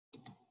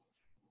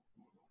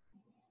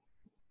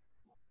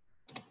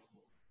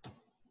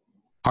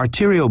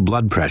Arterial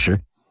blood pressure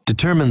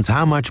determines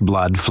how much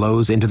blood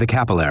flows into the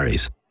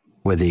capillaries,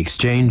 where the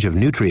exchange of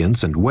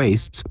nutrients and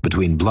wastes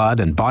between blood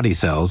and body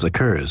cells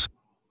occurs.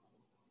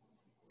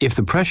 If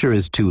the pressure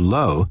is too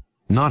low,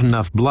 not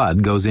enough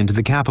blood goes into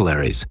the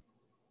capillaries.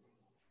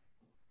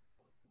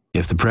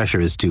 If the pressure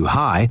is too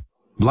high,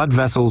 blood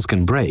vessels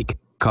can break,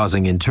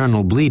 causing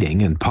internal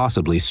bleeding and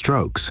possibly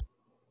strokes.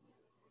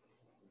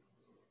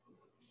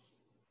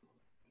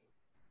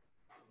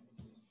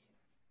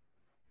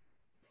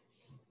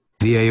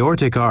 The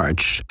aortic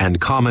arch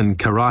and common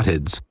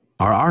carotids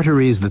are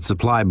arteries that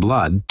supply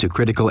blood to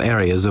critical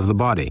areas of the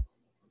body.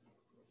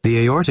 The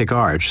aortic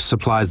arch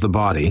supplies the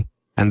body,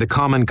 and the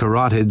common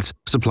carotids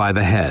supply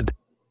the head.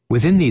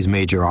 Within these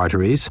major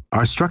arteries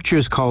are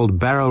structures called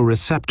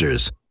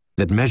baroreceptors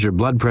that measure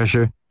blood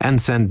pressure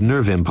and send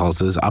nerve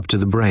impulses up to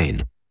the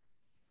brain.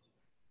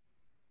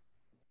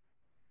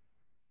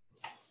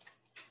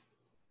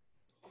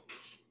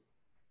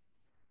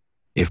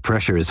 If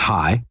pressure is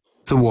high,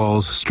 the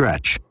walls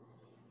stretch.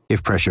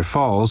 If pressure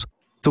falls,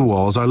 the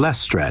walls are less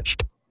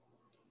stretched.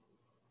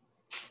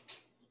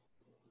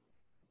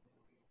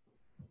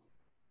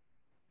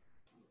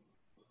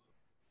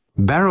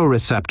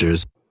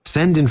 Baroreceptors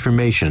send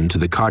information to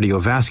the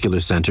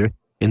cardiovascular center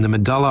in the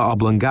medulla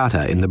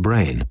oblongata in the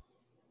brain.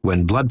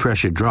 When blood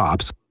pressure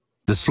drops,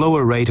 the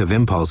slower rate of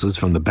impulses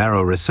from the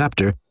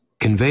baroreceptor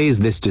conveys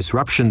this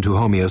disruption to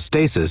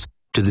homeostasis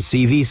to the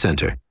CV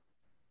center.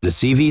 The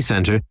CV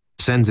center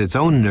sends its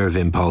own nerve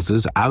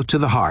impulses out to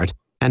the heart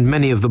and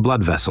many of the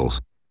blood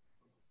vessels.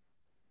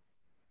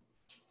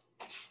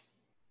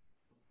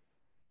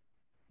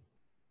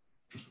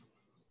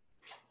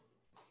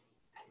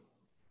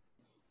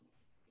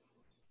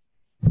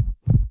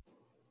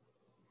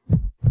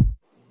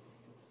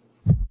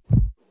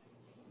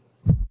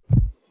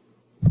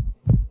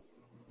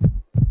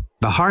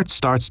 The heart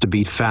starts to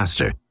beat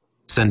faster,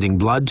 sending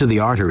blood to the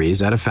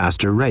arteries at a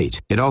faster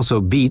rate. It also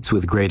beats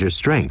with greater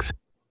strength,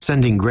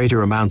 sending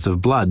greater amounts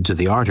of blood to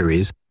the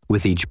arteries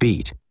with each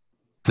beat.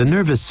 The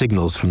nervous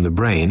signals from the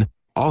brain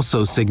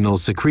also signal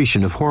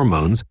secretion of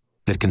hormones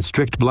that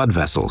constrict blood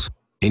vessels,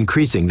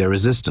 increasing their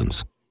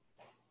resistance.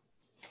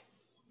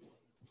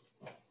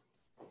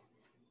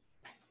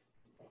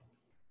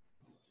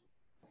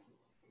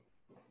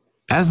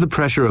 As the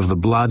pressure of the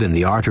blood in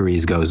the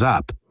arteries goes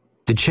up,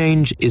 the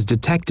change is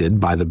detected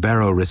by the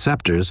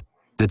baroreceptors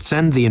that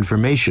send the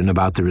information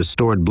about the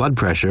restored blood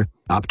pressure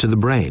up to the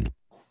brain.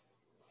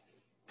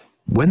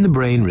 When the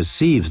brain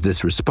receives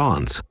this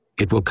response,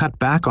 it will cut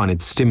back on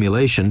its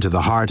stimulation to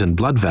the heart and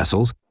blood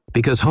vessels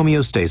because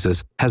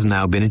homeostasis has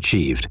now been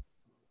achieved.